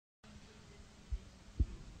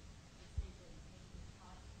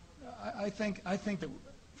I think that,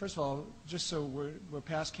 first of all, just so we're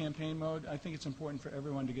past campaign mode, I think it's important for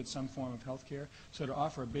everyone to get some form of health care. So to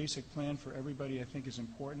offer a basic plan for everybody, I think, is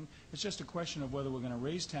important. It's just a question of whether we're going to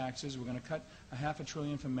raise taxes, we're going to cut $500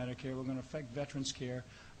 billion from Medicare, we're going to affect veterans' care.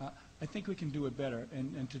 I think we can do it better.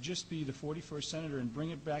 And to just be the 41st senator and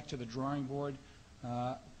bring it back to the drawing board,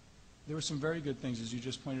 there were some very good things, as you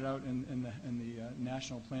just pointed out, in the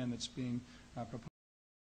national plan that's being proposed.